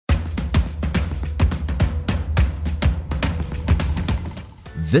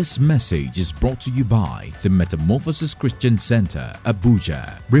This message is brought to you by the Metamorphosis Christian Center,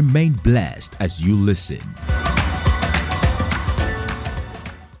 Abuja. Remain blessed as you listen.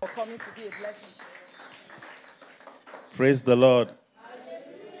 Praise the Lord.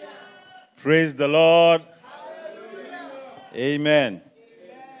 Praise the Lord. Amen.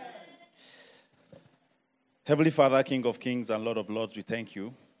 Heavenly Father, King of Kings and Lord of Lords, we thank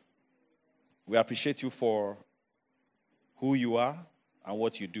you. We appreciate you for who you are and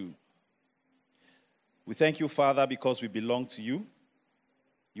what you do. We thank you, Father, because we belong to you.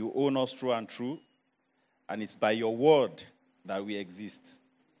 You own us true and true, and it's by your word that we exist.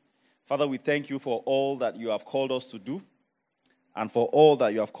 Father, we thank you for all that you have called us to do and for all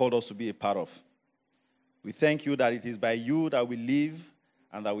that you have called us to be a part of. We thank you that it is by you that we live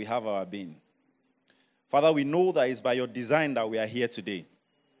and that we have our being. Father, we know that it's by your design that we are here today.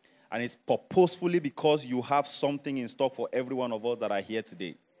 And it's purposefully because you have something in stock for every one of us that are here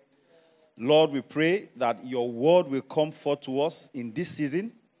today. Lord, we pray that your word will come forth to us in this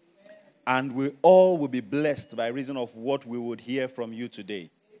season, and we all will be blessed by reason of what we would hear from you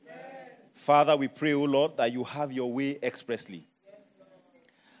today. Amen. Father, we pray, O Lord, that you have your way expressly.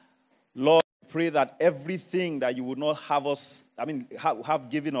 Lord, we pray that everything that you would not have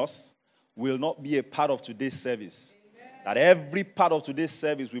given us will not be a part of today's service. That every part of today's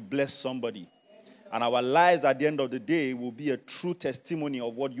service will bless somebody. And our lives at the end of the day will be a true testimony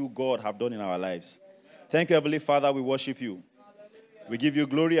of what you, God, have done in our lives. Thank you, Heavenly Father. We worship you. We give you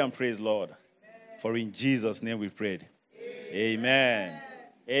glory and praise, Lord. For in Jesus' name we prayed. Amen.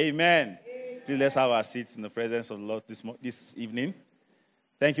 Amen. Please let's have our seats in the presence of the Lord this evening.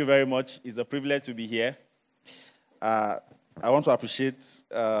 Thank you very much. It's a privilege to be here. I want to appreciate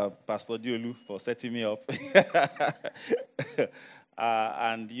Pastor Diolu for setting me up.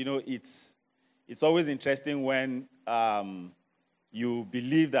 And, you know, it's always interesting when you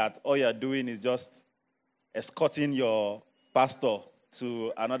believe that all you're doing is just escorting your pastor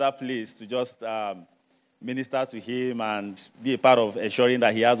to another place to just minister to him and be a part of ensuring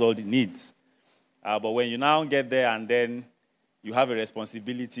that he has all the needs. But when you now get there and then you have a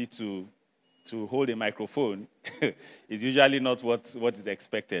responsibility to hold a microphone, is usually not what is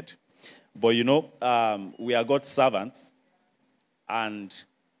expected. But, you know, we are God's servants, and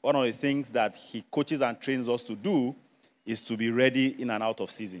one of the things that he coaches and trains us to do is to be ready in and out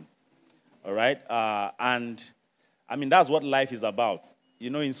of season. All right? And, I mean, that's what life is about. You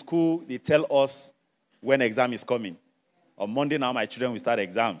know, in school, they tell us when exam is coming. On Monday now, my children will start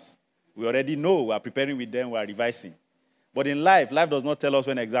exams. We already know. We are preparing with them. We are revising. But in life does not tell us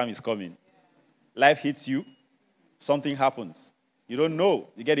when exam is coming. Life hits you, something happens. You don't know.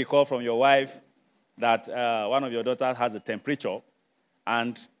 You get a call from your wife that one of your daughters has a temperature,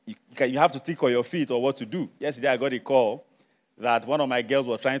 and you have to think on your feet or what to do. Yesterday, I got a call that one of my girls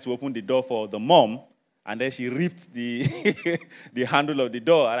was trying to open the door for the mom, and then she ripped the the handle of the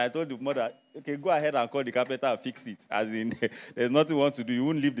door. And I told the mother, okay, go ahead and call the carpenter and fix it. As in, there's nothing you want to do. You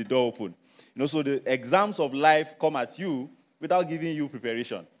won't leave the door open. You know, so the exams of life come at you without giving you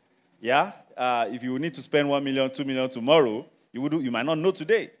preparation. Yeah, if you need to spend 1 million, 2 million tomorrow, you might not know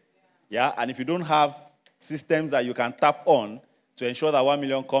today. Yeah, and if you don't have systems that you can tap on to ensure that 1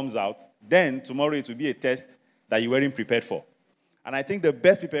 million comes out, then tomorrow it will be a test that you weren't prepared for. And I think the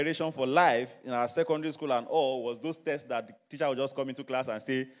best preparation for life in our secondary school and all was those tests that the teacher would just come into class and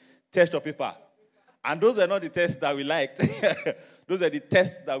say, test your paper. And those were not the tests that we liked. Those are the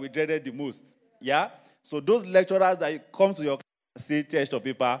tests that we dreaded the most. Yeah, so those lecturers that come to your class and say, test your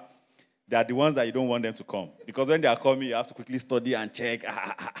paper, they are the ones that you don't want them to come. Because when they are coming, you have to quickly study and check.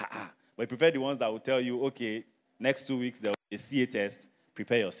 But you prefer the ones that will tell you, okay, next 2 weeks, there will be a CA test.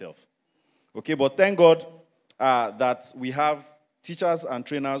 Prepare yourself. Okay, but thank God that we have teachers and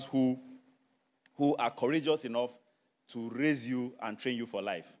trainers who are courageous enough to raise you and train you for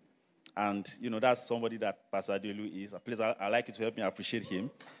life. And, you know, that's somebody that Pastor Adelu is. Please, I'd like you to help me appreciate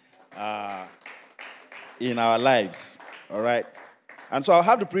him in our lives. All right? And so I'll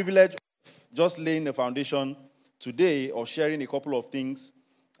have the privilege just laying the foundation today or sharing a couple of things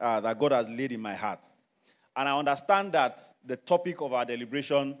that God has laid in my heart. And I understand that the topic of our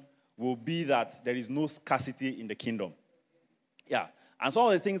deliberation will be that there is no scarcity in the kingdom. Yeah. And some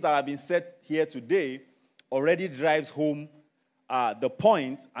of the things that have been said here today already drives home the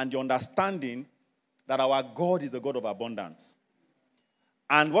point and the understanding that our God is a God of abundance.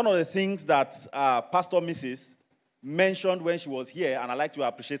 And one of the things that Pastor Mrs. mentioned when she was here, and I'd like to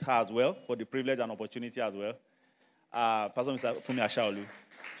appreciate her as well for the privilege and opportunity as well. Pastor Mrs. Fumi Ashaolu.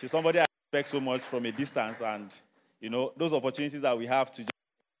 She's somebody I respect so much from a distance, and, you know, those opportunities that we have to just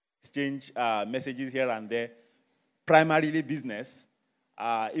exchange messages here and there, primarily business,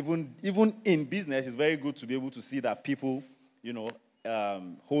 Even in business, it's very good to be able to see that people,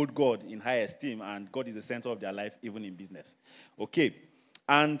 hold God in high esteem, and God is the center of their life, even in business. Okay.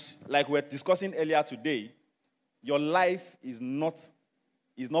 And like we were discussing earlier today, your life is not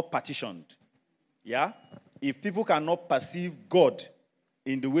partitioned. Yeah? If people cannot perceive God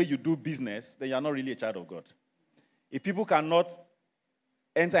in the way you do business, then you're not really a child of God. If people cannot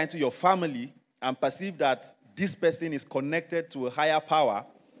enter into your family and perceive that this person is connected to a higher power,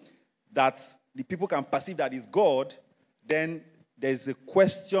 that the people can perceive that is God, then there's a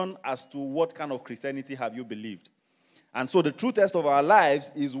question as to what kind of Christianity have you believed. And so the true test of our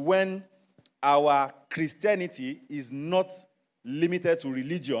lives is when our Christianity is not limited to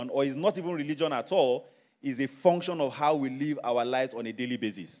religion, or is not even religion at all, is a function of how we live our lives on a daily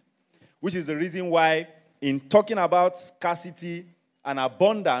basis. Which is the reason why in talking about scarcity and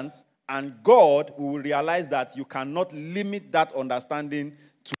abundance and God, we will realize that you cannot limit that understanding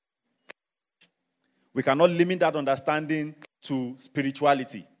to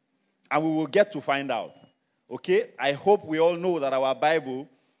spirituality. And we will get to find out. Okay? I hope we all know that our Bible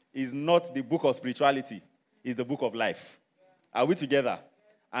is not the book of spirituality. It's the book of life. Are we together?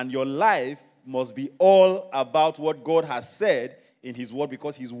 And your life must be all about what God has said in his word,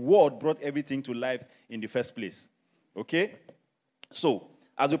 because his word brought everything to life in the first place. Okay? So,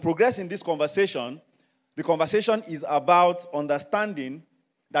 as we progress in this conversation, the conversation is about understanding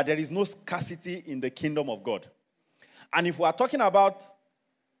that there is no scarcity in the kingdom of God. And if we are talking about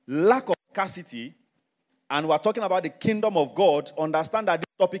lack of scarcity, and we are talking about the kingdom of God, understand that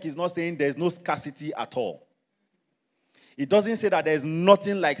this topic is not saying there's no scarcity at all. It doesn't say that there's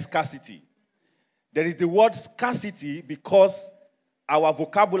nothing like scarcity. There is the word scarcity because our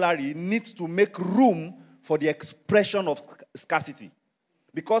vocabulary needs to make room for the expression of scarcity.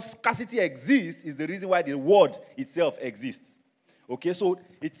 Because scarcity exists is the reason why the word itself exists. Okay, so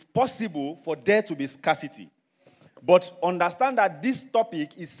it's possible for there to be scarcity. But understand that this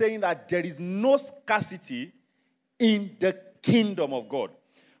topic is saying that there is no scarcity in the kingdom of God,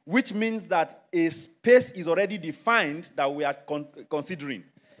 which means that a space is already defined that we are considering.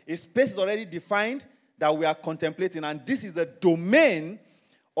 A space is already defined that we are contemplating, and this is a domain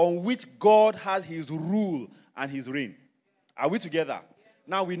on which God has his rule and his reign. Are we together?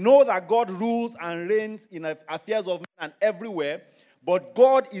 Now, we know that God rules and reigns in affairs of men and everywhere, but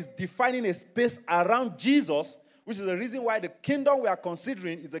God is defining a space around Jesus, which is the reason why the kingdom we are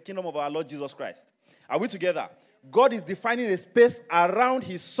considering is the kingdom of our Lord Jesus Christ. Are we together? God is defining a space around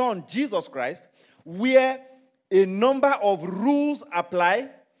his son, Jesus Christ, where a number of rules apply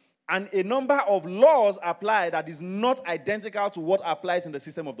and a number of laws apply that is not identical to what applies in the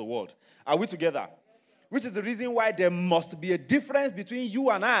system of the world. Are we together? Which is the reason why there must be a difference between you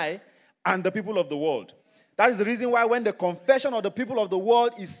and I and the people of the world. That is the reason why when the confession of the people of the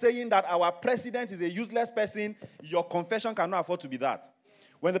world is saying that our president is a useless person, your confession cannot afford to be that.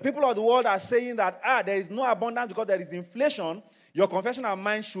 When the people of the world are saying that, there is no abundance because there is inflation, your confession and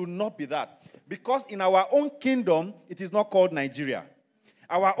mine should not be that. Because in our own kingdom, it is not called Nigeria.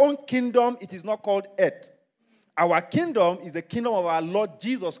 Our own kingdom, it is not called earth. Our kingdom is the kingdom of our Lord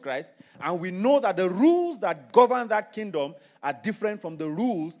Jesus Christ, and we know that the rules that govern that kingdom are different from the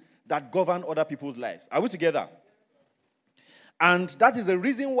rules that govern other people's lives. Are we together? And that is the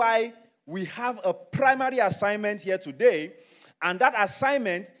reason why we have a primary assignment here today, and that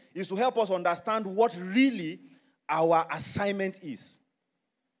assignment is to help us understand what really our assignment is.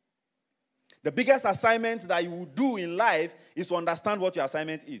 The biggest assignment that you will do in life is to understand what your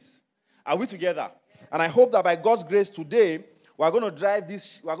assignment is. Are we together? And I hope that by God's grace today, we're going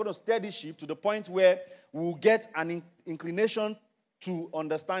to steer this ship to the point where we will get an inclination to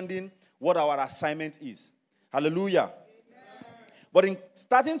understanding what our assignment is. Hallelujah. Amen. But in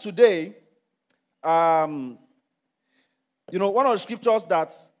starting today, one of the scriptures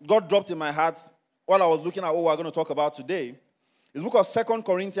that God dropped in my heart while I was looking at what we're going to talk about today is the book of 2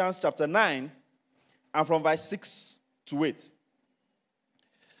 Corinthians chapter 9 and from verse 6 to 8.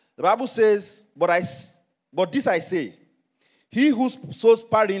 The Bible says, but this I say, he who sows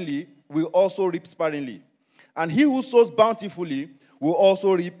sparingly will also reap sparingly, and he who sows bountifully will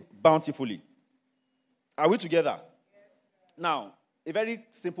also reap bountifully. Are we together? Yes. Now, a very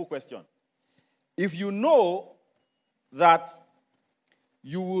simple question. If you know that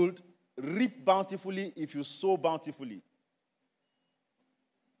you would reap bountifully if you sow bountifully,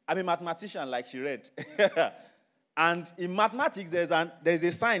 I'm a mathematician, like she read. And in mathematics, there's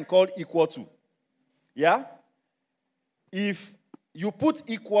a sign called equal to. Yeah? If you put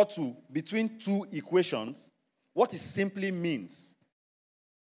equal to between two equations, what it simply means,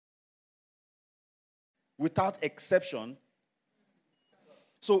 without exception,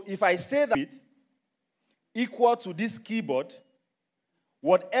 So if I say that it equal to this keyboard,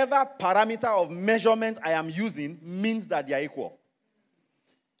 whatever parameter of measurement I am using means that they are equal.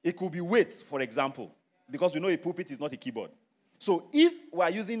 It could be weight, for example, because we know a pulpit is not a keyboard. So if we are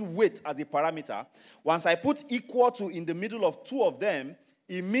using weight as a parameter, once I put equal to in the middle of two of them,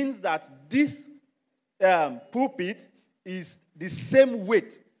 it means that this pulpit is the same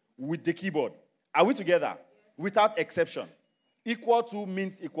weight with the keyboard. Are we together? Without exception. Equal to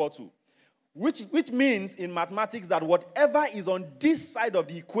means equal to. Which means in mathematics that whatever is on this side of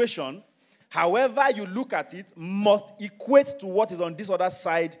the equation, however you look at it, must equate to what is on this other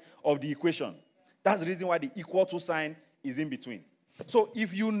side of the equation. That's the reason why the equal to sign is in between. So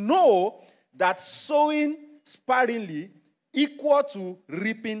if you know that sowing sparingly equal to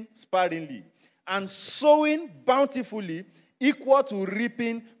reaping sparingly, and sowing bountifully equal to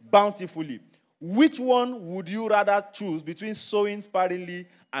reaping bountifully, which one would you rather choose between sowing sparingly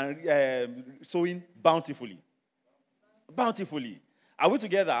and sowing bountifully? Bountifully. Are we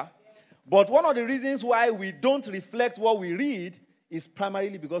together? But one of the reasons why we don't reflect what we read is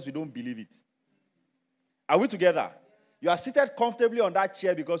primarily because we don't believe it. Are we together? You are seated comfortably on that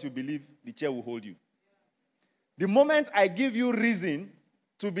chair because you believe the chair will hold you. The moment I give you reason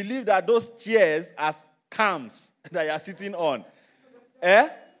to believe that those chairs are cams that you are sitting on,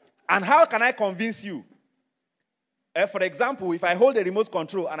 and how can I convince you? For example, if I hold a remote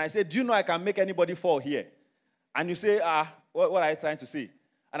control and I say, do you know I can make anybody fall here? And you say, what are you trying to say?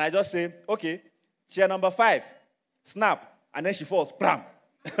 And I just say, okay, chair number 5, snap, and then she falls, pram.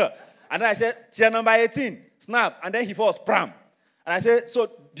 And then I say, chair number 18, snap, and then he falls, pram. And I say, so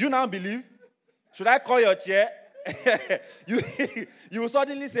do you now believe? Should I call your chair? you will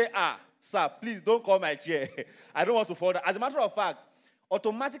suddenly say, sir, please don't call my chair. I don't want to fall down. As a matter of fact,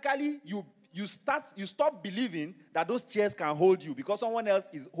 automatically you stop believing that those chairs can hold you because someone else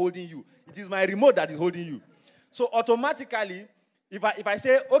is holding you. It is my remote that is holding you. So automatically, if I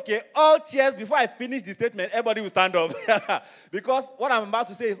say, okay, all chairs, before I finish the statement, everybody will stand up. Because what I'm about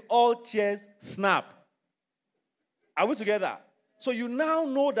to say is all chairs snap. Are we together? So you now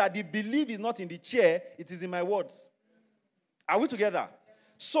know that the belief is not in the chair, it is in my words. Are we together?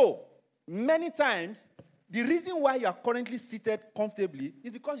 So, many times, the reason why you are currently seated comfortably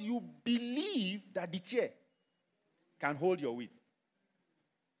is because you believe that the chair can hold your weight.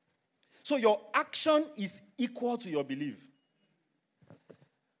 So your action is equal to your belief.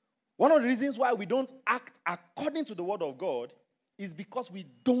 One of the reasons why we don't act according to the word of God is because we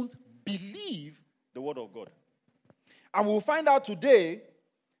don't believe the word of God. And we'll find out today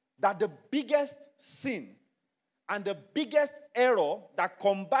that the biggest sin and the biggest error that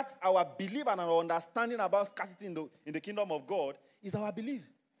combats our belief and our understanding about scarcity in the kingdom of God is our belief.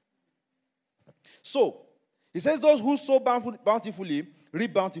 So, he says, those who sow bountifully,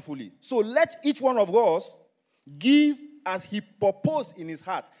 reap bountifully. So let each one of us give as he purposed in his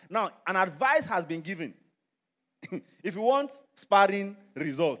heart. Now, an advice has been given. If you want sparing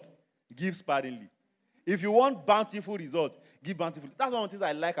results, give sparingly. If you want bountiful results, give bountifully. That's one of the things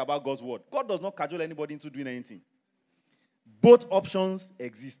I like about God's word. God does not cajole anybody into doing anything. Both options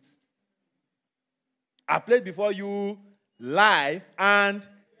exist. I played before you life and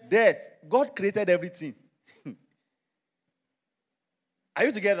death. God created everything. Are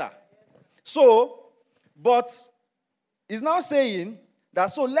you together? So, but he's now saying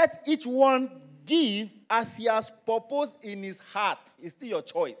that so let each one give as he has purposed in his heart. It's still your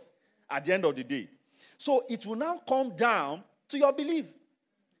choice at the end of the day. So it will now come down to your belief.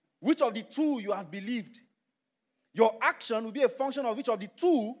 Which of the two you have believed? Your action will be a function of which of the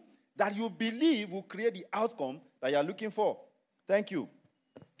two that you believe will create the outcome that you are looking for. Thank you.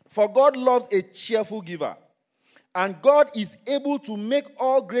 For God loves a cheerful giver, and God is able to make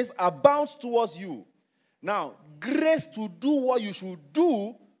all grace abound towards you. Now, grace to do what you should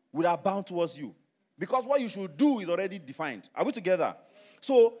do will abound towards you. Because what you should do is already defined. Are we together?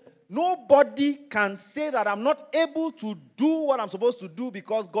 So, nobody can say that I'm not able to do what I'm supposed to do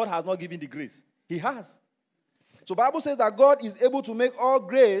because God has not given the grace. He has. So, the Bible says that God is able to make all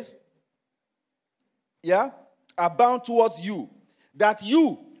grace, abound towards you. That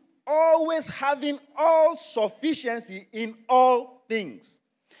you, always having all sufficiency in all things.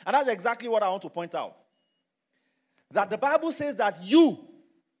 And that's exactly what I want to point out. That the Bible says that you,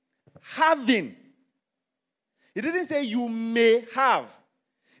 having, it didn't say you may have.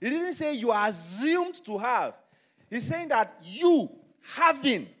 It didn't say you are assumed to have. It's saying that you,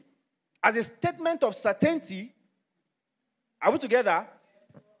 having, as a statement of certainty. Are we together?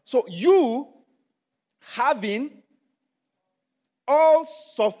 So you, having all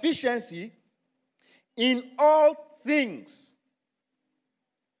sufficiency in all things.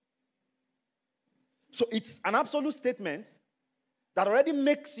 So it's an absolute statement that already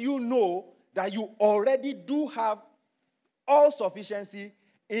makes you know that you already do have all sufficiency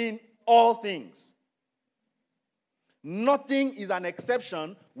in all things. Nothing is an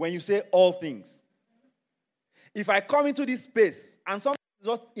exception when you say all things. If I come into this space, and something is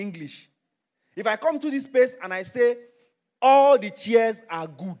just English. If I come to this space and I say, all the chairs are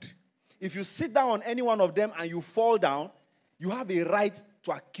good. If you sit down on any one of them and you fall down, you have a right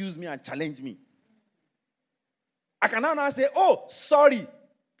to accuse me and challenge me. I can now say, oh, sorry,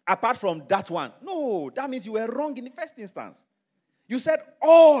 apart from that one. No, that means you were wrong in the first instance. You said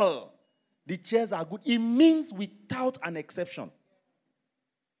all the chairs are good. It means without an exception.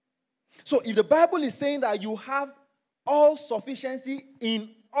 So if the Bible is saying that you have all sufficiency in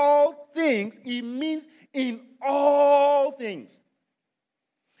all things, it means in all things.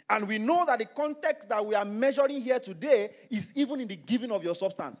 And we know that the context that we are measuring here today is even in the giving of your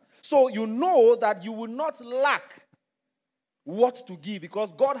substance. So you know that you will not lack what to give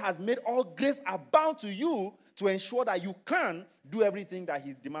because God has made all grace abound to you to ensure that you can do everything that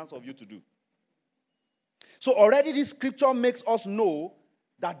He demands of you to do. So already this scripture makes us know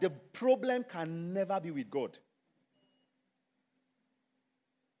that the problem can never be with God.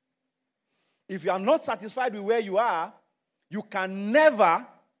 If you are not satisfied with where you are, you can never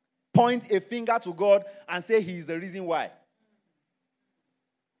point a finger to God and say He is the reason why.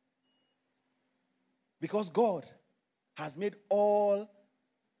 Because God has made all,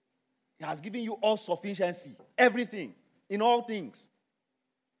 He has given you all sufficiency, everything, in all things.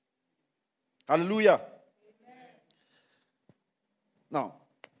 Hallelujah. Amen. Now,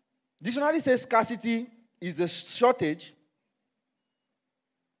 dictionary says scarcity is the shortage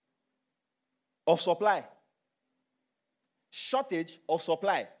of supply. Shortage of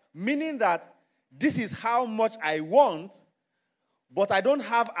supply. Meaning that this is how much I want, but I don't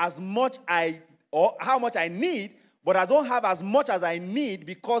have as much or how much I need, but I don't have as much as I need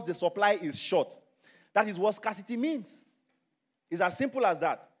because the supply is short. That is what scarcity means. It's as simple as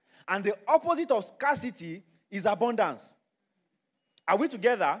that. And the opposite of scarcity is abundance. Are we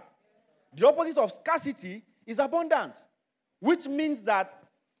together? The opposite of scarcity is abundance, which means that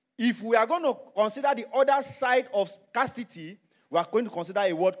if we are going to consider the other side of scarcity, we are going to consider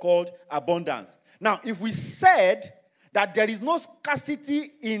a word called abundance. Now, if we said that there is no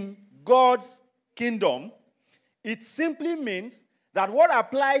scarcity in God's kingdom, it simply means that what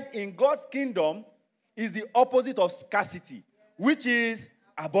applies in God's kingdom is the opposite of scarcity, which is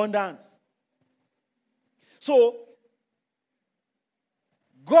abundance. So,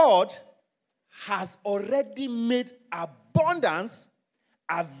 God has already made abundance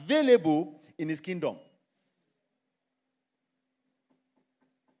available in His kingdom.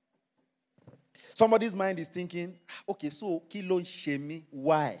 Somebody's mind is thinking, okay, so kilo shemi,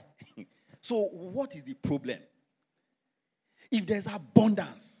 why? So what is the problem? If there's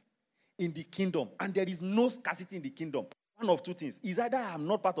abundance in the kingdom and there is no scarcity in the kingdom, one of two things. Is either I am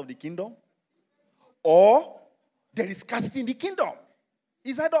not part of the kingdom or there is scarcity in the kingdom.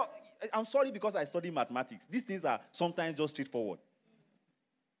 Is either, I'm sorry because I study mathematics. These things are sometimes just straightforward.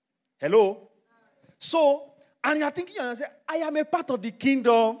 Hello? So, and you're thinking, you say, I am a part of the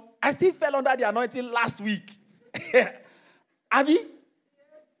kingdom. I still fell under the anointing last week. Abby?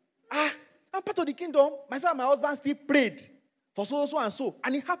 I'm part of the kingdom. Myself and my husband still prayed for so and so.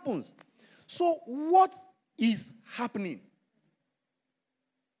 And it happens. So what is happening?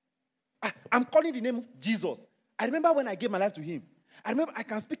 I'm calling the name of Jesus. I remember when I gave my life to Him. I remember I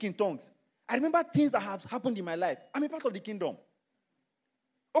can speak in tongues. I remember things that have happened in my life. I'm a part of the kingdom.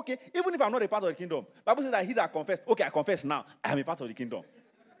 Okay, even if I'm not a part of the kingdom, the Bible says that he that confess. Okay, I confess now. I am a part of the kingdom.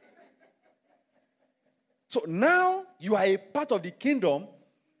 So now you are a part of the kingdom,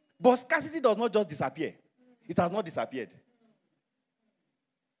 but scarcity does not just disappear. It has not disappeared.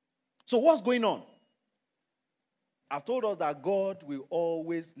 So what's going on? I've told us that God will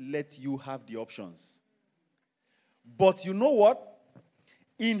always let you have the options. But you know what?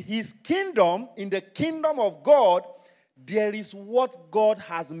 In His kingdom, in the kingdom of God, there is what God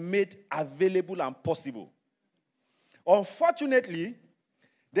has made available and possible. Unfortunately,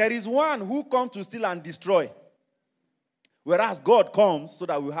 there is one who comes to steal and destroy, whereas God comes so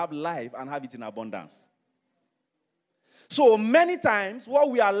that we have life and have it in abundance. So many times, what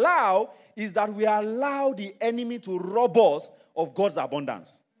we allow is that we allow the enemy to rob us of God's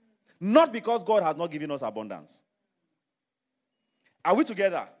abundance. Not because God has not given us abundance. Are we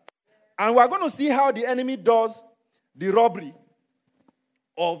together? And we're going to see how the enemy does the robbery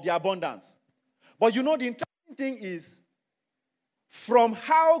of the abundance. But you know, the interesting thing is, from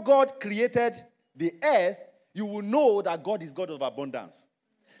how God created the earth, you will know that God is God of abundance.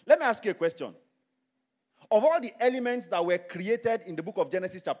 Let me ask you a question. of all the elements that were created in the book of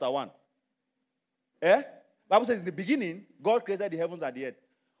Genesis chapter 1, Bible says in the beginning, God created the heavens and the earth.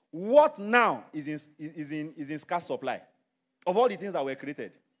 What now is in scarce supply of all the things that were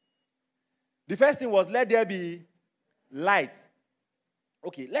created? The first thing was, let there be light.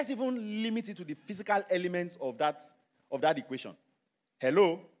 Okay, let's even limit it to the physical elements of that equation.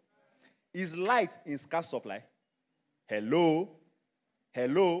 Hello? Is light in scarce supply? Hello?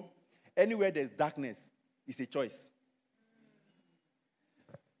 Hello? Anywhere there's darkness, it's a choice.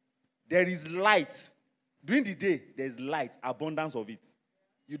 There is light. During the day, there's light, abundance of it.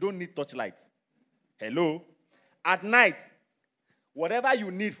 You don't need torchlight. Hello? At night, whatever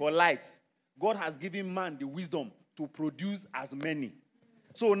you need for light, God has given man the wisdom to produce as many.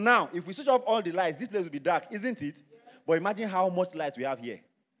 So now, if we switch off all the lights, this place will be dark, isn't it? But imagine how much light we have here.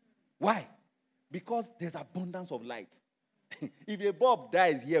 Why? Because there's abundance of light. If a bulb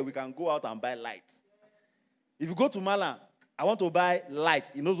dies here, we can go out and buy light. If you go to Malan, I want to buy light,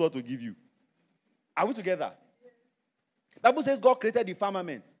 he knows what to give you. Are we together? The Bible says God created the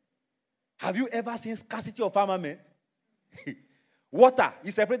firmament. Have you ever seen scarcity of firmament? Water.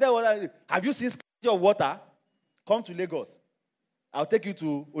 He separated water. Have you seen scarcity of water? Come to Lagos. I'll take you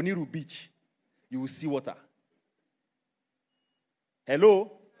to Oniru Beach. You will see water.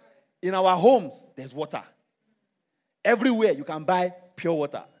 Hello? In our homes, there's water. Everywhere you can buy pure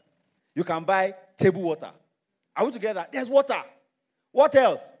water. You can buy table water. Are we together? There's water. What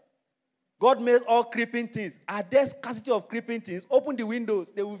else? God made all creeping things. Are there scarcity of creeping things? Open the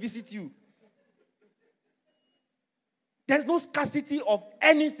windows. They will visit you. There's no scarcity of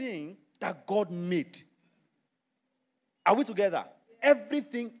anything that God made. Are we together?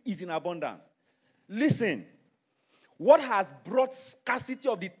 Everything is in abundance. Listen, what has brought scarcity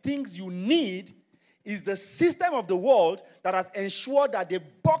of the things you need is the system of the world that has ensured that they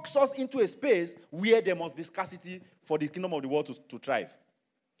box us into a space where there must be scarcity for the kingdom of the world to thrive.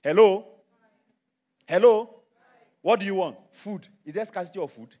 Hello? Hello? What do you want? Food. Is there scarcity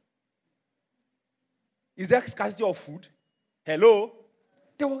of food? Is there scarcity of food? Hello?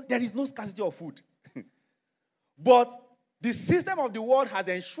 There is no scarcity of food. But the system of the world has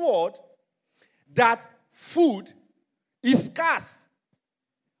ensured that food is scarce.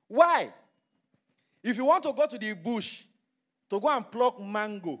 Why? If you want to go to the bush to go and pluck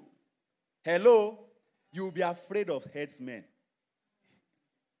mango, hello, you'll be afraid of herdsmen.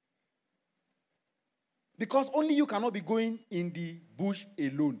 Because only you cannot be going in the bush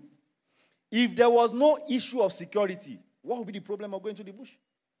alone. If there was no issue of security, what would be the problem of going to the bush?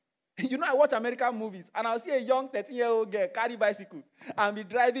 You know, I watch American movies, and I'll see a young 13-year-old girl carry bicycle and be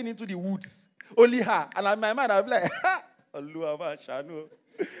driving into the woods. Only her. And in my mind, I'll be like,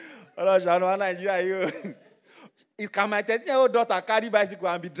 can my 13-year-old daughter carry bicycle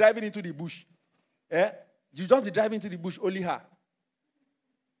and be driving into the bush? You just be driving into the bush, only her.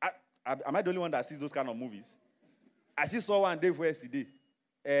 Am I the only one that sees those kind of movies? I just saw one day before yesterday.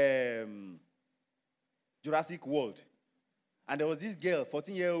 Jurassic World. And there was this girl,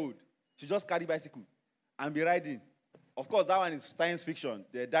 14-year-old. She just carried bicycle and be riding. Of course, that one is science fiction.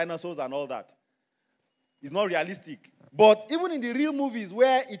 The dinosaurs and all that. It's not realistic. But even in the real movies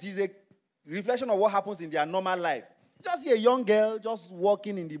where it is a reflection of what happens in their normal life, just see a young girl just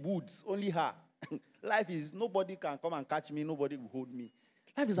walking in the woods, only her. Life is, nobody can come and catch me, nobody will hold me.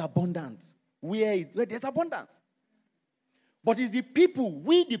 Life is abundant. Where there's abundance. But it's the people,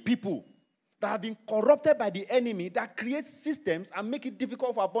 we the people, that have been corrupted by the enemy that create systems and make it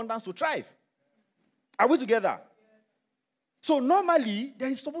difficult for abundance to thrive. Are we together? So normally, there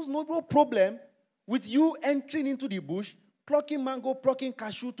is supposed no problem with you entering into the bush, plucking mango, plucking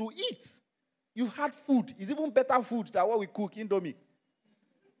cashew to eat. You've had food. It's even better food than what we cook, Indomie.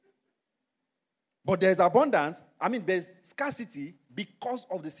 But there's abundance. There's scarcity because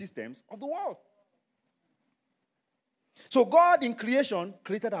of the systems of the world. So God in creation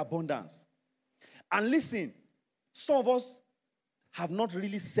created abundance. And listen, some of us have not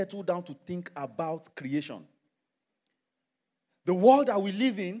really settled down to think about creation. The world that we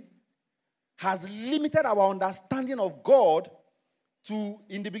live in has limited our understanding of God to,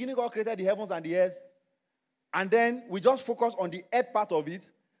 in the beginning, God created the heavens and the earth. And then we just focus on the earth part of it.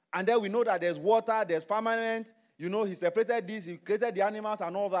 And then we know that there's water, there's firmament. You know, he separated this, he created the animals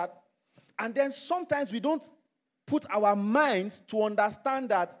and all that. And then sometimes we don't put our minds to understand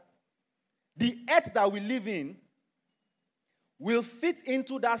that the earth that we live in will fit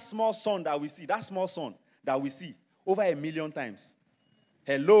into that small sun that we see, over 1 million times.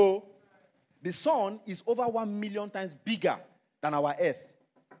 Hello? The sun is over 1 million times bigger than our earth.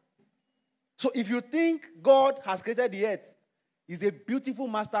 So if you think God has created the earth, it's a beautiful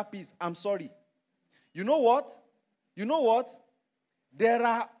masterpiece, I'm sorry. You know what? You know what? There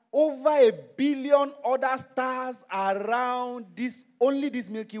are over 1 billion other stars around only this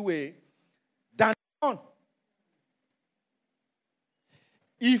Milky Way than the sun.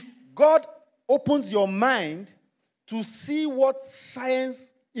 If God opens your mind to see what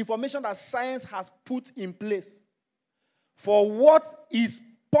information that science has put in place for what is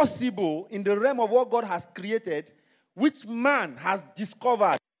possible in the realm of what God has created, which man has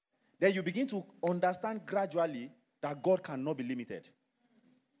discovered, then you begin to understand gradually that God cannot be limited.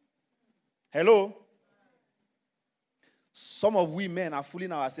 Hello? Some of we men are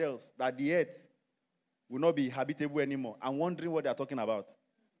fooling ourselves that the earth will not be habitable anymore and wondering what they are talking about.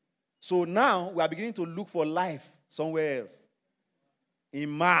 So now we are beginning to look for life somewhere else. In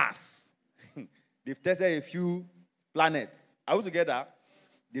Mars. They've tested a few planets. Are we together?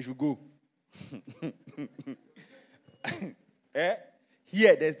 They should go.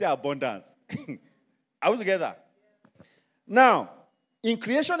 Here, there's still abundance. Are we together? Now, in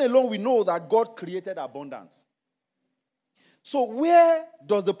creation alone, we know that God created abundance. So where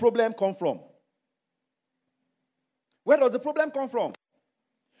does the problem come from? Where does the problem come from?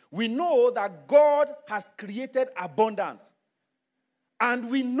 We know that God has created abundance. And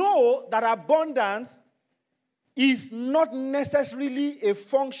we know that abundance is not necessarily a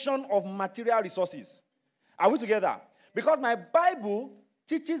function of material resources. Are we together? Because my Bible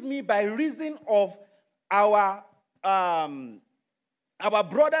teaches me by reason of our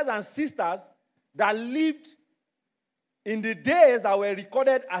brothers and sisters that lived in the days that were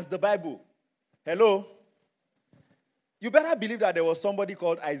recorded as the Bible. Hello? You better believe that there was somebody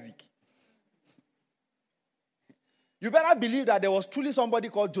called Isaac. You better believe that there was truly somebody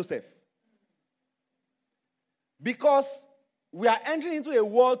called Joseph. Because we are entering into a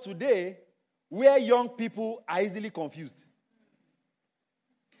world today where young people are easily confused.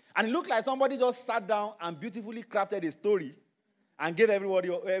 And it looked like somebody just sat down and beautifully crafted a story and gave every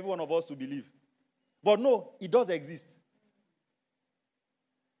one of us to believe. But no, it does exist.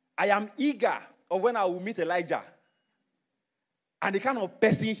 I am eager of when I will meet Elijah and the kind of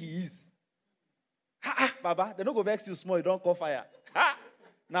person he is. Baba, they don't go vex you small, you don't call fire.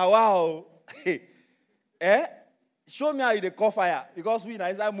 Now, wow. Show me how you call fire. Because we in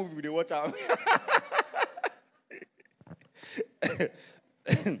inside movie, we watch out.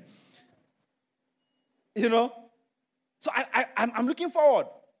 You know? So I'm looking forward.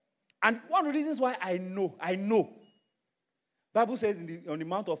 And one of the reasons why I know. Bible says on the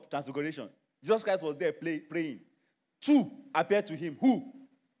Mount of Transfiguration, Jesus Christ was there praying. 2 appeared to him. Who?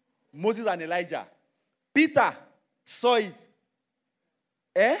 Moses and Elijah. Peter saw it.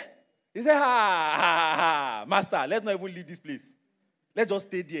 He said, Master, let's not even leave this place. Let's just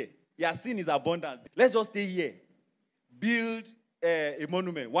stay there. He has seen his abundance. Let's just stay here. Build a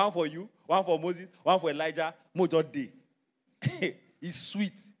monument. One for you, one for Moses, one for Elijah. Mojo day. It's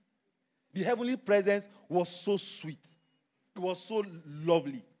sweet. The heavenly presence was so sweet. It was so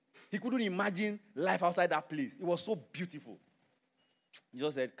lovely. He couldn't imagine life outside that place. It was so beautiful. He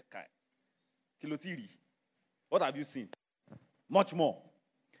just said, Kai, Kilotiri, what have you seen? Much more.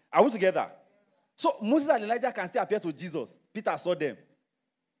 Are we together? So Moses and Elijah can still appear to Jesus. Peter saw them.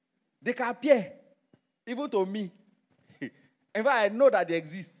 They can appear. Even to me. In fact, I know that they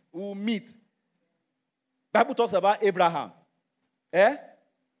exist. We will meet. Bible talks about Abraham.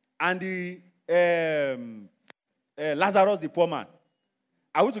 And the Lazarus, the poor man.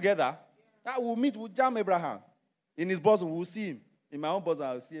 Are we together? We'll meet, we'll jam Abraham. In his bosom, we'll see him. In my own bosom,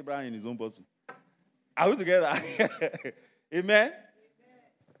 I'll see Abraham in his own bosom. Are we together? Amen?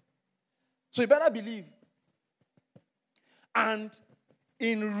 So you better believe. And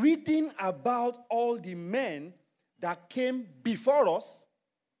in reading about all the men that came before us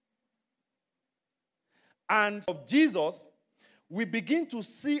and of Jesus, we begin to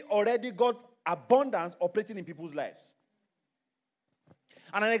see already God's abundance operating in people's lives.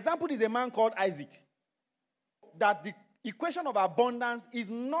 And an example is a man called Isaac. That the equation of abundance is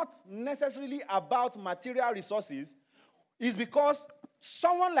not necessarily about material resources. It's because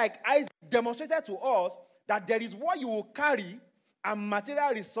someone like Isaac demonstrated to us that there is what you will carry and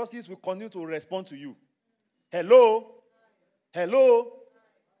material resources will continue to respond to you. Hello? Hello?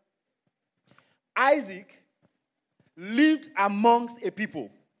 Isaac lived amongst a people.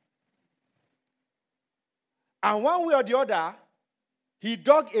 And one way or the other, he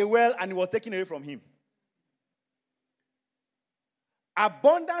dug a well and it was taken away from him.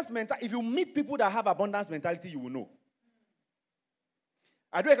 Abundance mentality. If you meet people that have abundance mentality, you will know.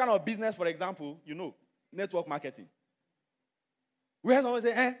 I do a kind of business, for example, you know, network marketing. We have someone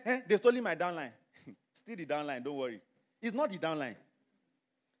say, they've stolen my downline. Still the downline, don't worry. It's not the downline.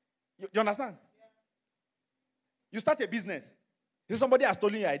 You understand? You start a business. If somebody has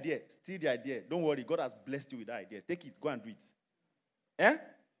stolen your idea, steal the idea. Don't worry, God has blessed you with that idea. Take it, go and do it.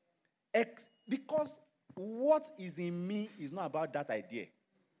 Because what is in me is not about that idea.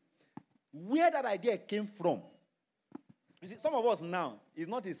 Where that idea came from. You see, some of us now, it's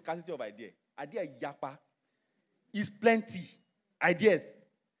not a scarcity of idea. Idea yapa. Is plenty. Ideas.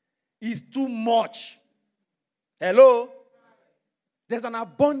 Is too much. Hello? There's an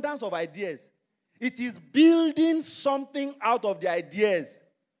abundance of ideas. It is building something out of the ideas.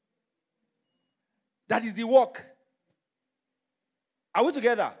 That is the work. Are we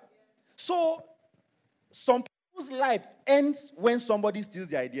together? So, some people's life ends when somebody steals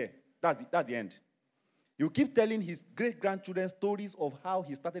the idea. That's the end. You keep telling his great-grandchildren stories of how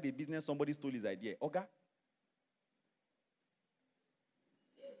he started a business, somebody stole his idea. Okay?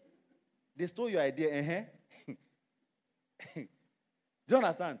 They stole your idea. Do you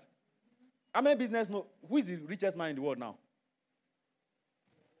understand? How many business know? Who is the richest man in the world now?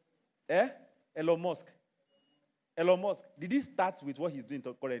 Elon Musk. Elon Musk. Did he start with what he's doing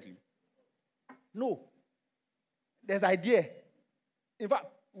currently? No. There's idea. In fact,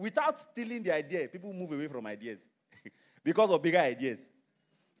 without stealing the idea, people move away from ideas because of bigger ideas.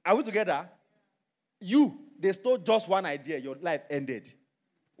 Are we together? They stole just one idea, your life ended.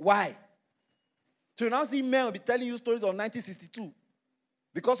 Why? So you now see men will be telling you stories of 1962.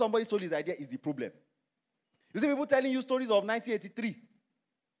 Because somebody stole his idea is the problem. You see people telling you stories of 1983.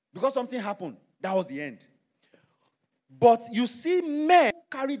 Because something happened. That was the end. But you see men who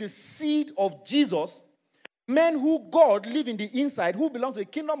carry the seed of Jesus, men who God live in the inside, who belong to the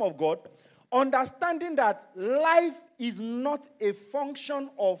kingdom of God, understanding that life is not a function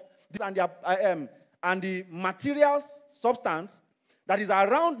of this and the material substance that is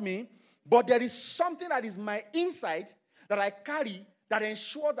around me, but there is something that is my inside that I carry that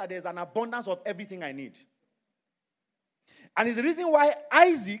ensures that there's an abundance of everything I need. And it's the reason why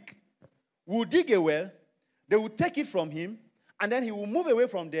Isaac will dig a well, they will take it from him, and then he will move away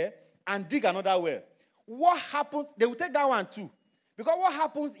from there and dig another well. What happens? They will take that one too. Because what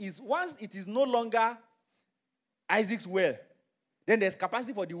happens is once it is no longer Isaac's well, then there's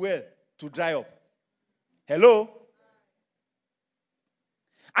capacity for the well to dry up. Hello?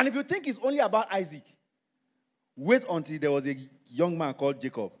 And if you think it's only about Isaac, wait until there was a young man called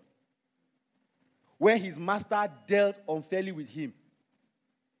Jacob, when his master dealt unfairly with him.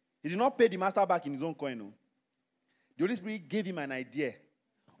 He did not pay the master back in his own coin. No. The Holy Spirit gave him an idea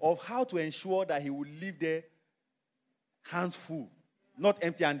of how to ensure that he would live there hands full, not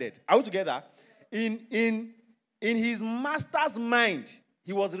empty-handed. Are we together? In his master's mind,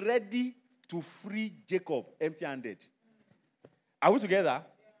 he was ready to free Jacob empty-handed. Are we together?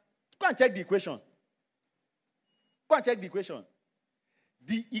 Go and check the equation. Go and check the equation.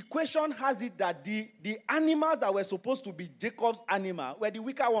 The equation has it that the animals that were supposed to be Jacob's animal were the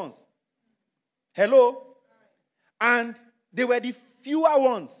weaker ones. Hello? And they were the fewer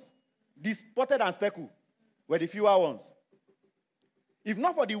ones. The spotted and speckled were the fewer ones. If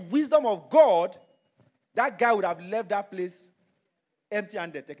not for the wisdom of God, that guy would have left that place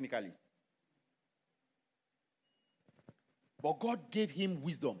empty-handed technically. But God gave him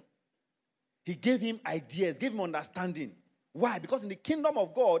wisdom. He gave him ideas, gave him understanding. Why? Because in the kingdom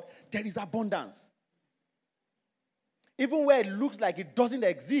of God, there is abundance. Even where it looks like it doesn't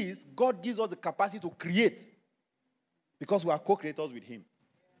exist, God gives us the capacity to create. Because we are co-creators with him.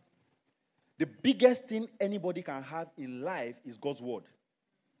 The biggest thing anybody can have in life is God's word.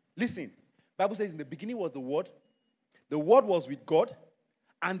 Listen, the Bible says in the beginning was the word was with God,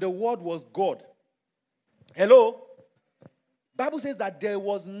 and the word was God. Hello? The Bible says that there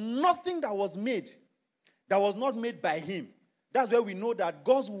was nothing that was made that was not made by him. That's where we know that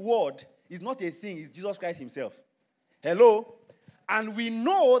God's word is not a thing, it's Jesus Christ himself. Hello? And we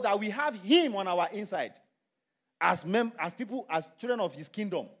know that we have him on our inside as people, as children of his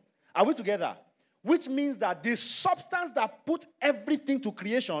kingdom. Are we together? Which means that the substance that put everything to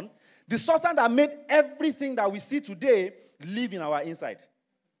creation, the substance that made everything that we see today live in our inside.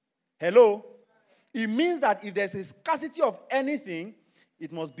 Hello? It means that if there's a scarcity of anything,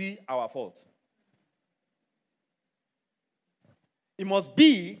 it must be our fault. It must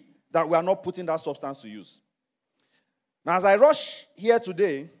be that we are not putting that substance to use. Now, as I rush here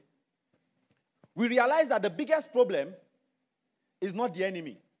today, we realize that the biggest problem is not the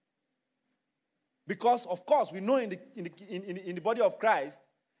enemy. Because, of course, we know in the body of Christ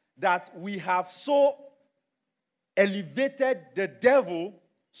that we have so elevated the devil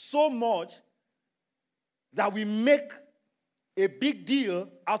so much that we make a big deal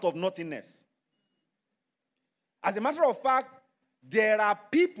out of nothingness. As a matter of fact, there are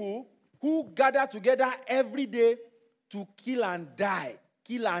people who gather together every day to kill and die,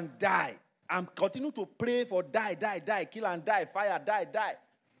 kill and die. And continue to pray for die, kill and die, fire, die.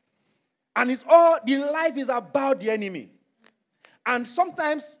 And it's all, the life is about the enemy. And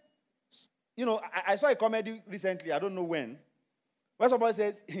sometimes, I saw a comedy recently, I don't know when, where somebody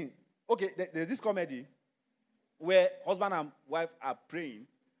says, okay, there's this comedy where husband and wife are praying,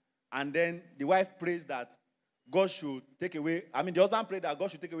 and then the wife prays that God should take away, the husband prayed that God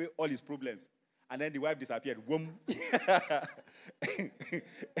should take away all his problems. And then the wife disappeared. Whoom.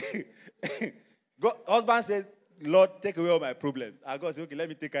 Husband said, Lord, take away all my problems. And God said, okay, let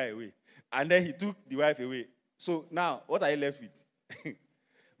me take her away. And then he took the wife away. So now, what are you left with?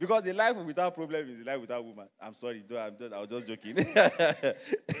 Because the life without problem is the life without woman. I'm sorry, I was just joking.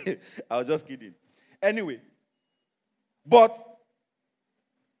 I was just kidding. Anyway, but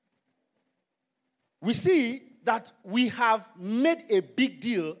we see that we have made a big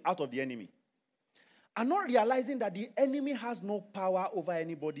deal out of the enemy. And not realizing that the enemy has no power over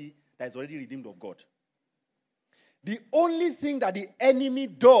anybody that is already redeemed of God. The only thing that the enemy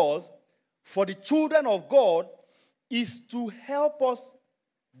does for the children of God is to help us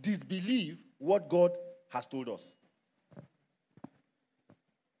disbelieve what God has told us.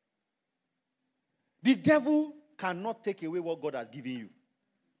 The devil cannot take away what God has given you.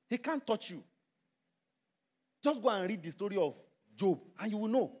 He can't touch you. Just go and read the story of Job, and you will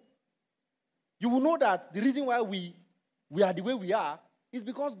know. You will know that the reason why we are the way we are is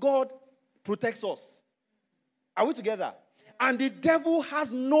because God protects us. Are we together? And the devil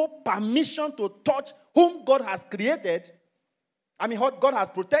has no permission to touch whom God has created, God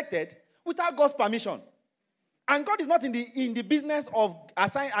has protected, without God's permission. And God is not in the business of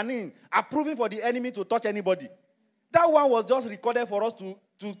approving for the enemy to touch anybody. That one was just recorded for us to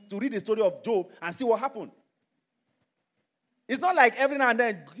read the story of Job and see what happened. It's not like every now and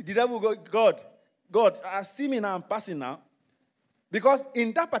then the devil will go, God, see me now, I'm passing now. Because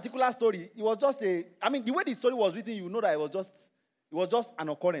in that particular story, it was just the way the story was written, you know that it was just an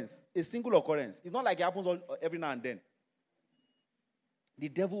occurrence, a single occurrence. It's not like it happens every now and then. The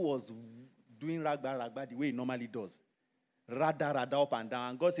devil was doing ragba the way he normally does. Rada up and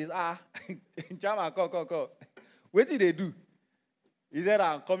down. And God says, Chama, come. What did they do? He said,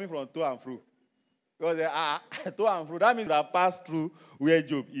 I'm coming from to and fro. Because to and fro. That means I passed through where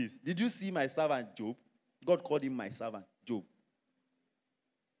Job is. Did you see my servant Job? God called him my servant Job.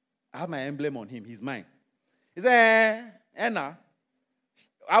 I have my emblem on him. He's mine. He said, Anna,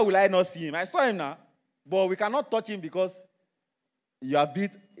 how will I not see him? I saw him now. But we cannot touch him because you have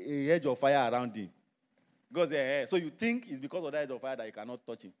built a hedge of fire around him. Because, so you think it's because of that hedge of fire that you cannot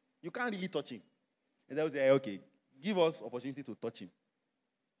touch him. You can't really touch him. And they will say, okay, give us opportunity to touch him.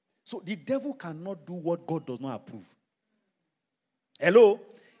 So the devil cannot do what God does not approve. Hello?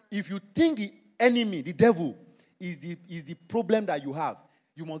 If you think the enemy, the devil, is the problem that you have,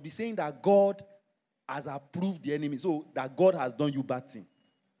 you must be saying that God has approved the enemy, so that God has done you bad thing.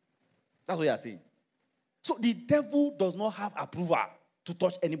 That's what you are saying. So the devil does not have approval to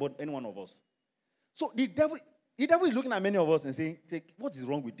touch any one of us. So the devil is looking at many of us and saying, what is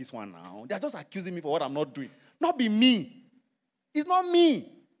wrong with this one now? They're just accusing me for what I'm not doing. Not be me. It's not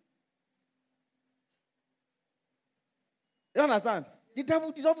me. You understand? The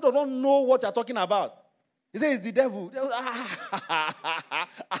devil doesn't know what you're talking about. He says it's the devil.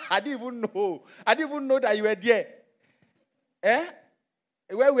 I didn't even know. I didn't even know that you were there.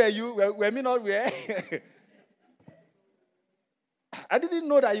 Where were you? Were me not where? I didn't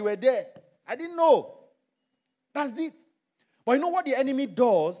know that you were there. I didn't know. That's it. But you know what the enemy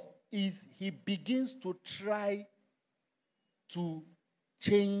does is he begins to try to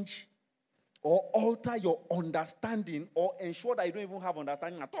change or alter your understanding or ensure that you don't even have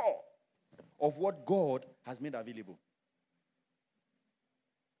understanding at all of what God has made available.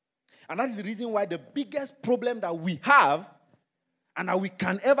 And that is the reason why the biggest problem that we have and that we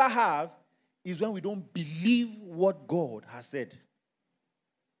can ever have is when we don't believe what God has said.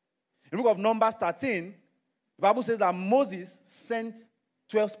 In the book of Numbers 13, the Bible says that Moses sent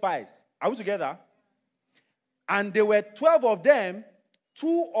 12 spies. Are we together? And there were 12 of them.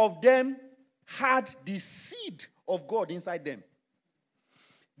 2 of them had the seed of God inside them.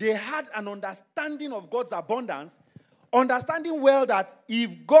 They had an understanding of God's abundance, understanding well that if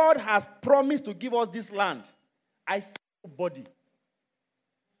God has promised to give us this land, I see nobody.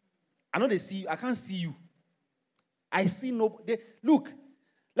 I know they see you. I can't see you. I see nobody. Look,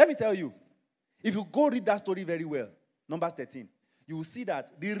 let me tell you. If you go read that story very well, Numbers 13, you will see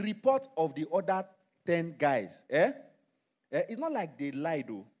that the report of the other 10 guys, it's not like they lied,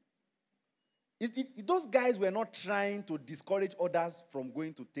 though. Those guys were not trying to discourage others from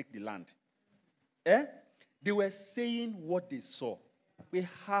going to take the land. They were saying what they saw. We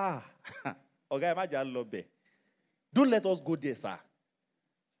okay, imagine love there. Don't let us go there, sir.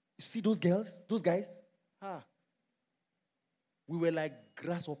 You see those girls, those guys? We were like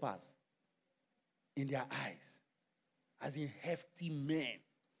grasshoppers in their eyes, as in hefty men,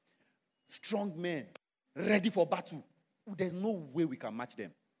 strong men, ready for battle. There's no way we can match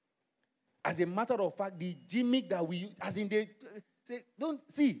them. As a matter of fact, the gimmick that we use, as in they say, don't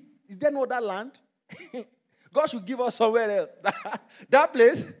see, is there no other land? God should give us somewhere else. that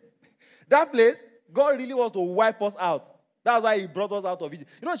place, God really wants to wipe us out. That's why he brought us out of Egypt.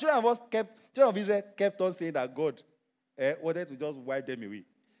 You know, children of Israel kept on saying that God wanted to just wipe them away.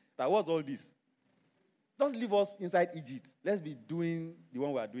 That what's all this? Just leave us inside Egypt. Let's be doing the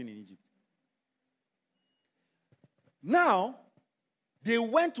one we are doing in Egypt. Now, they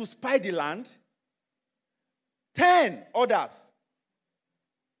went to spy the land. 10 others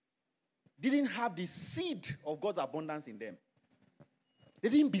didn't have the seed of God's abundance in them. They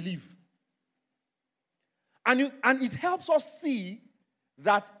didn't believe. And it helps us see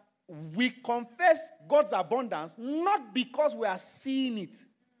that we confess God's abundance not because we are seeing it,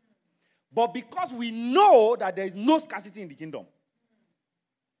 but because we know that there is no scarcity in the kingdom.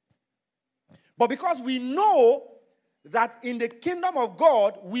 But because we know that in the kingdom of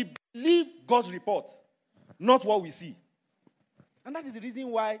God, we believe God's report, not what we see. And that is the reason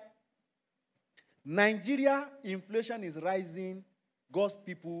why Nigeria inflation is rising. God's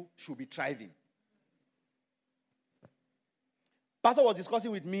people should be thriving. Pastor was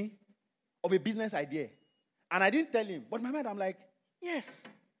discussing with me of a business idea. And I didn't tell him. But in my mind, I'm like, yes,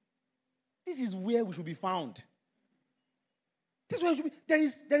 this is where we should be found. This is where we should be.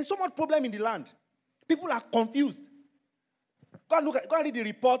 There is so much problem in the land. People are confused. Go and read the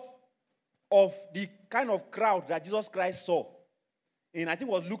report of the kind of crowd that Jesus Christ saw in, I think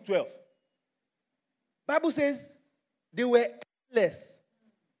it was Luke 12. Bible says they were aimless,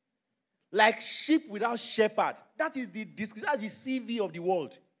 like sheep without shepherd. That is the CV of the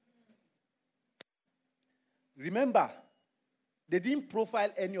world. Remember, they didn't profile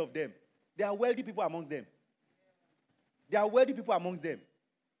any of them. There are wealthy people amongst them.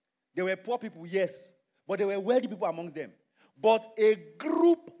 There were poor people, yes, but there were wealthy people amongst them. But a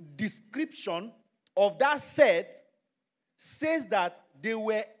group description of that set says that they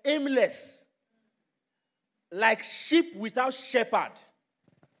were aimless, like sheep without shepherd.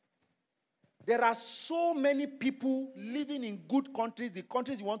 There are so many people living in good countries, the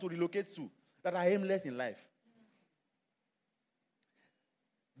countries you want to relocate to, that are aimless in life.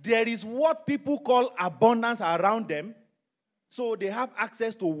 There is what people call abundance around them. So they have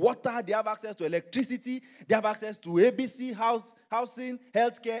access to water, they have access to electricity, they have access to ABC, housing,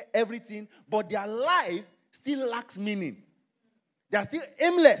 healthcare, everything. But their life still lacks meaning. They are still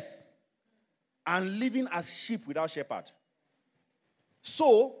aimless and living as sheep without shepherd.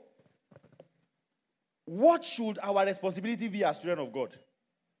 So, what should our responsibility be as children of God?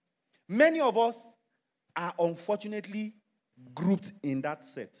 Many of us are unfortunately grouped in that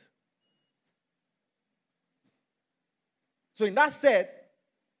set. So in that set,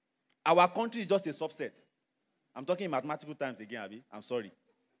 our country is just a subset. I'm talking in mathematical terms again, Abi. I'm sorry.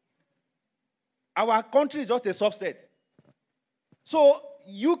 Our country is just a subset. So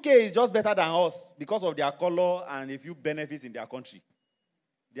UK is just better than us because of their color and a few benefits in their country.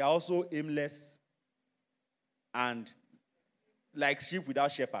 They are also aimless and like sheep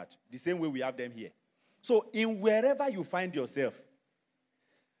without shepherd, the same way we have them here. So in wherever you find yourself,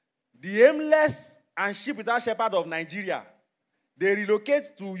 the aimless and sheep without shepherd of Nigeria, they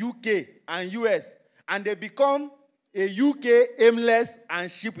relocate to UK and US, and they become a UK aimless and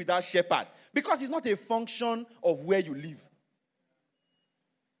sheep without shepherd, because it's not a function of where you live.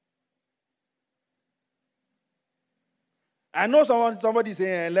 I know somebody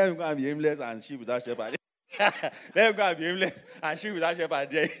saying, let him go and be aimless and sheep without shepherd. Let him go and be aimless and sheep without shepherd.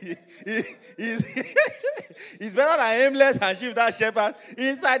 It's better than aimless and sheep without shepherd,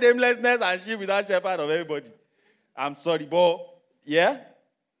 inside aimlessness and sheep without shepherd of everybody. I'm sorry, but yeah?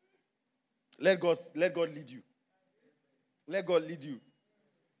 Let God lead you. Let God lead you.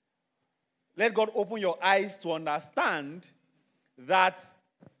 Let God open your eyes to understand that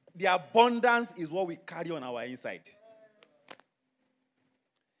the abundance is what we carry on our inside.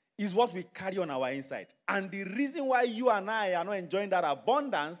 Is what we carry on our inside. And the reason why you and I are not enjoying that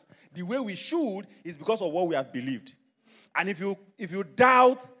abundance the way we should is because of what we have believed. And if you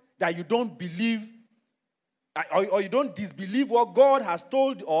doubt that you don't believe, or you don't disbelieve what God has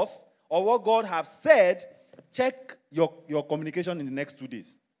told us or what God has said, check your communication in the next 2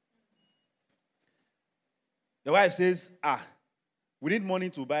 days. The wife says, we need money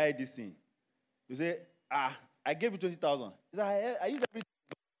to buy this thing. You say, I gave you 20,000. He said, I used everything.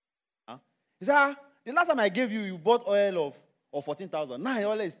 Huh? He said, the last time I gave you, you bought oil of 14,000. Now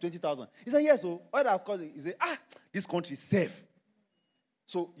oil is 20,000. He said, yes, so oil that cost it. He said, this country is safe.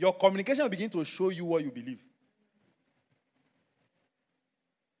 So your communication will begin to show you what you believe.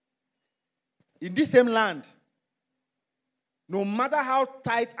 In this same land, no matter how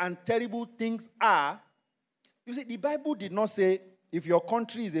tight and terrible things are, you see, the Bible did not say if your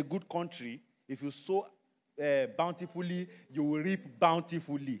country is a good country, if you sow bountifully, you will reap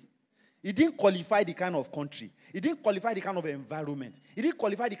bountifully. It didn't qualify the kind of country. It didn't qualify the kind of environment. It didn't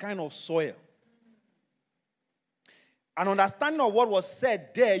qualify the kind of soil. An understanding of what was said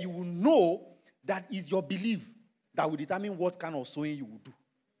there, you will know that is your belief that will determine what kind of sowing you will do.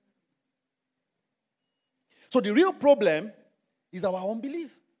 So the real problem is our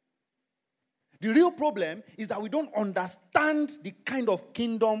unbelief. The real problem is that we don't understand the kind of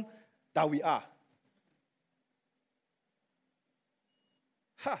kingdom that we are.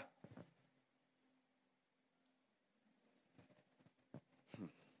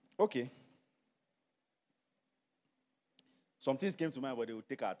 Okay. Some things came to mind, but they will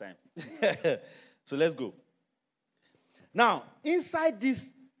take our time. So let's go. Now, inside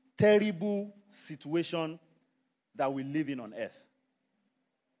this terrible situation that we live in on earth,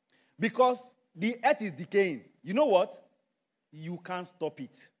 because the earth is decaying, you know what? You can't stop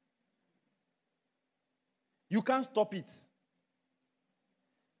it. You can't stop it.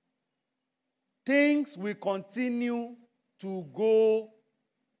 Things will continue to go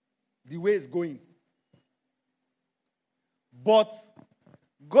the way it's going. But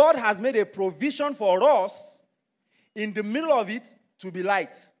God has made a provision for us in the middle of it to be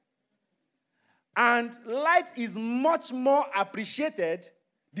light. And light is much more appreciated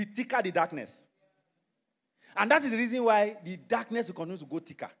the thicker the darkness. And that is the reason why the darkness will continue to go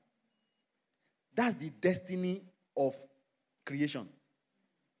thicker. That's the destiny of creation.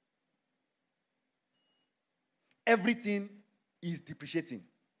 Everything is depreciating.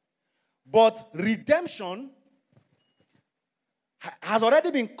 But redemption has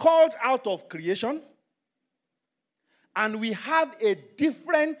already been called out of creation, and we have a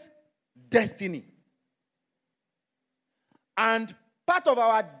different destiny. And part of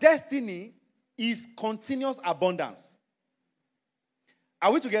our destiny is continuous abundance.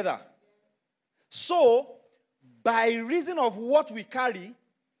 Are we together? So, by reason of what we carry,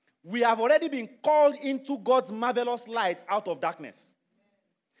 we have already been called into God's marvelous light out of darkness.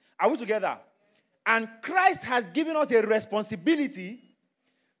 Are we together? And Christ has given us a responsibility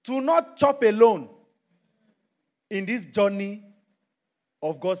to not chop alone in this journey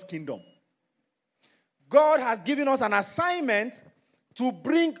of God's kingdom. God has given us an assignment to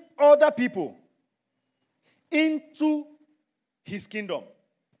bring other people into his kingdom.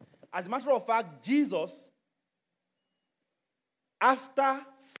 As a matter of fact, Jesus, after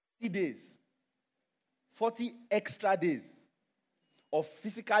 40 days, 40 extra days of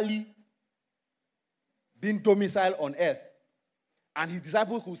physically being domiciled on earth, and his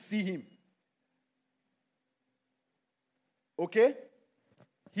disciples could see him. Okay?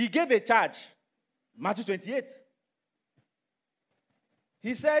 He gave a charge. Matthew 28.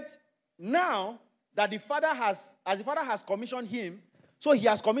 He said, now that the Father has commissioned him, so he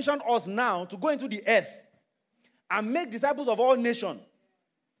has commissioned us now to go into the earth and make disciples of all nations,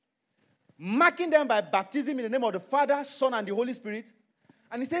 marking them by baptism in the name of the Father, Son, and the Holy Spirit.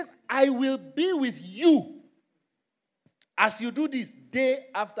 And he says, I will be with you as you do this day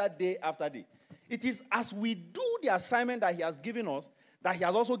after day after day. It is as we do the assignment that he has given us that he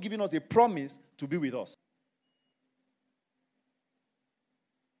has also given us a promise to be with us.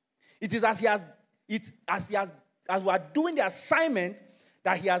 It is as we are doing the assignment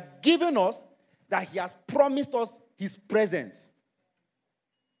that he has given us that he has promised us his presence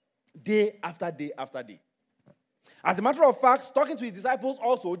day after day after day. As a matter of fact, talking to his disciples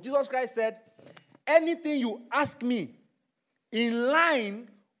also, Jesus Christ said, anything you ask me in line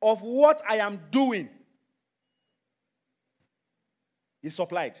of what I am doing is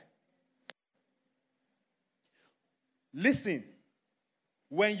supplied. Listen,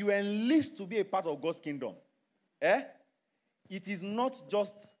 when you enlist to be a part of God's kingdom, it is not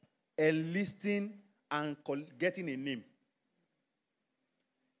just enlisting and getting a name.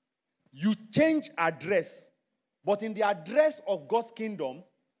 You change address, but in the address of God's kingdom,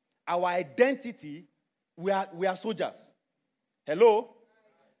 our identity, we are soldiers. Hello?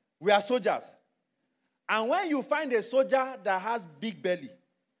 We are soldiers. And when you find a soldier that has big belly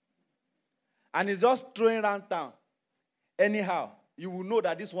and is just throwing around town, anyhow, you will know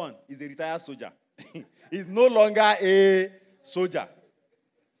that this one is a retired soldier. He's no longer a soldier.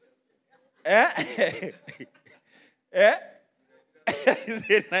 Eh? Eh? He's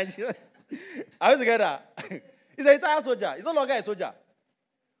a Nigerian. Are we together? He's a retired soldier. He's no longer a soldier.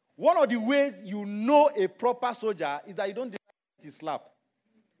 One of the ways you know a proper soldier is that you don't deny his slap.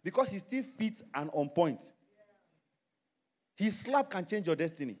 Because he's still fit and on point. His slap can change your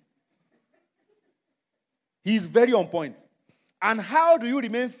destiny. He's very on point. And how do you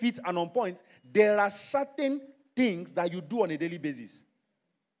remain fit and on point? There are certain things that you do on a daily basis.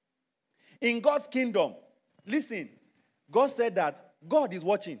 In God's kingdom, listen, God said that God is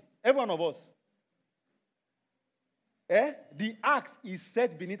watching every one of us. The axe is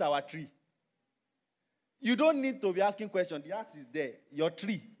set beneath our tree. You don't need to be asking questions. The axe is there. Your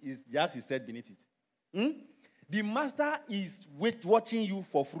tree the axe is set beneath it. The master is watching you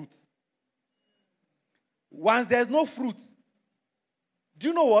for fruit. Once there's no fruit, do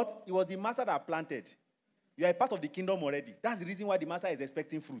you know what? It was the master that planted. You are a part of the kingdom already. That's the reason why the master is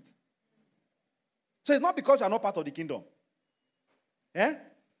expecting fruit. So it's not because you are not part of the kingdom.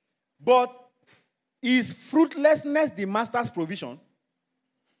 But is fruitlessness the master's provision?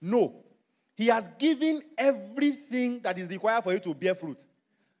 No. He has given everything that is required for you to bear fruit.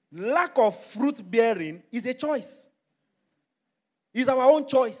 Lack of fruit bearing is a choice. It's our own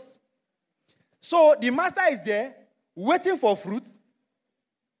choice. So the master is there waiting for fruit.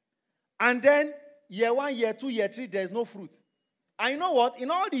 And then year 1, year 2, year 3, there's no fruit. And you know what?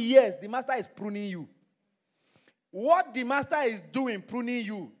 In all the years, the master is pruning you. What the master is doing, pruning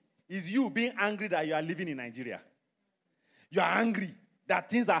you, is you being angry that you are living in Nigeria. You are angry that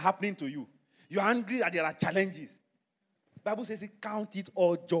things are happening to you. You are angry that there are challenges. The Bible says, count it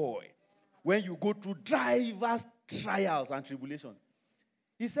all joy when you go through diverse trials and tribulations.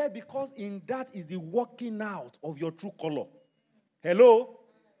 He said, because in that is the working out of your true color. Hello?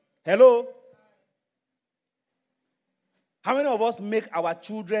 Hello? How many of us make our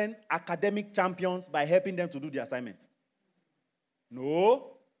children academic champions by helping them to do the assignment?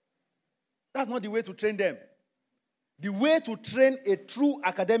 No. That's not the way to train them. The way to train a true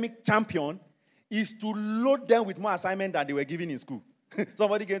academic champion is to load them with more assignment than they were given in school.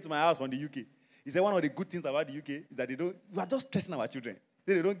 Somebody came to my house from the UK. He said one of the good things about the UK is that we are just stressing our children.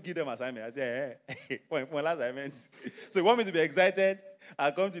 They don't give them assignment. I said, for last assignments. So you want me to be excited?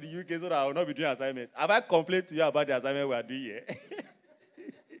 I'll come to the UK so that I will not be doing assignment. Have I complained to you about the assignment we are doing here?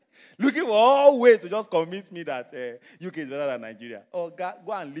 Looking for all ways to just convince me that UK is better than Nigeria. Oh, God,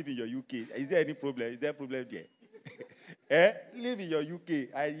 go and live in your UK. Is there any problem? Is there a problem there? Live in your UK.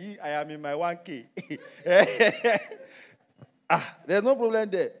 I am in my 1K. There's no problem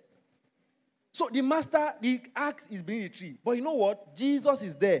there. So the axe is beneath the tree. But you know what? Jesus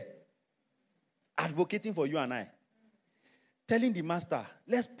is there advocating for you and I. Telling the master,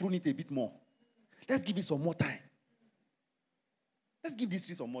 let's prune it a bit more. Let's give it some more time. Let's give this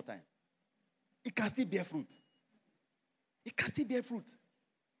tree some more time. It can still bear fruit. It can still bear fruit.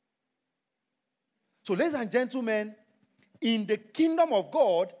 So, ladies and gentlemen, in the kingdom of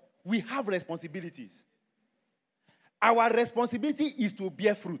God, we have responsibilities. Our responsibility is to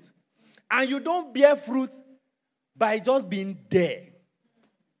bear fruit. And you don't bear fruit by just being there.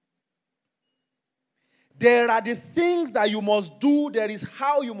 There are the things that you must do. There is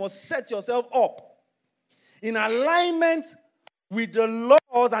how you must set yourself up in alignment with the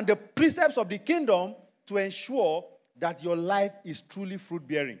laws and the precepts of the kingdom to ensure that your life is truly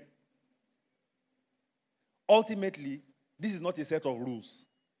fruit-bearing. Ultimately, this is not a set of rules.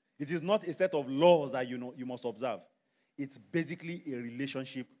 It is not a set of laws that you must observe. It's basically a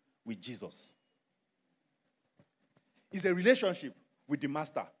relationship with Jesus. It's a relationship with the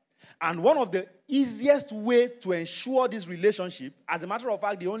master. And one of the easiest way to ensure this relationship, as a matter of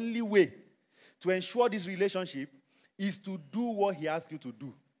fact, the only way to ensure this relationship is to do what he asks you to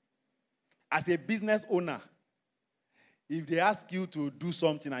do. As a business owner, if they ask you to do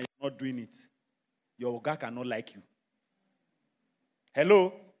something and you're not doing it, your guy cannot like you.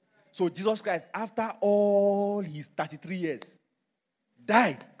 Hello? So Jesus Christ, after all his 33 years,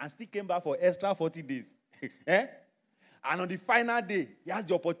 died and still came back for extra 40 days. And on the final day, he has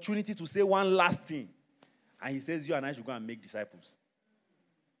the opportunity to say one last thing. And he says, you and I should go and make disciples.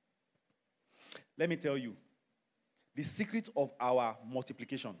 Let me tell you, the secret of our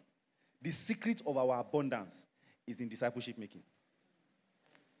multiplication, the secret of our abundance is in discipleship making.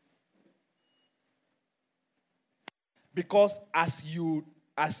 Because as you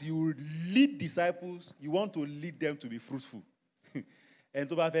lead disciples, you want to lead them to be fruitful. And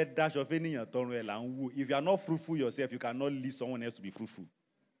if you are not fruitful yourself, you cannot lead someone else to be fruitful.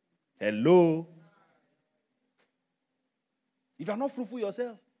 Hello? If you are not fruitful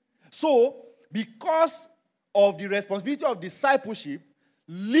yourself. So, because of the responsibility of discipleship,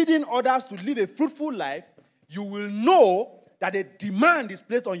 leading others to live a fruitful life, you will know that a demand is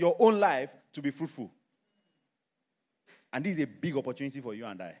placed on your own life to be fruitful. And this is a big opportunity for you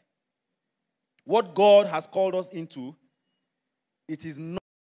and I. What God has called us into, it is not.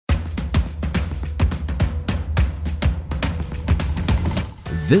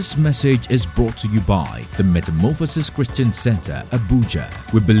 This message is brought to you by the Metamorphosis Christian Center, Abuja.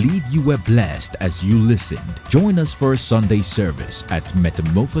 We believe you were blessed as you listened. Join us for a Sunday service at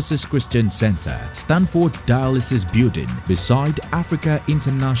Metamorphosis Christian Center, Stanford Dialysis Building, beside Africa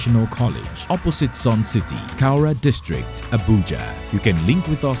International College, opposite Sun City, Kaura District, Abuja. You can link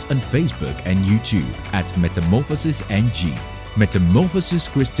with us on Facebook and YouTube at Metamorphosis NG. Metamorphosis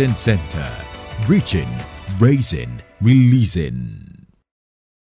Christian Center. Reaching, raising, releasing.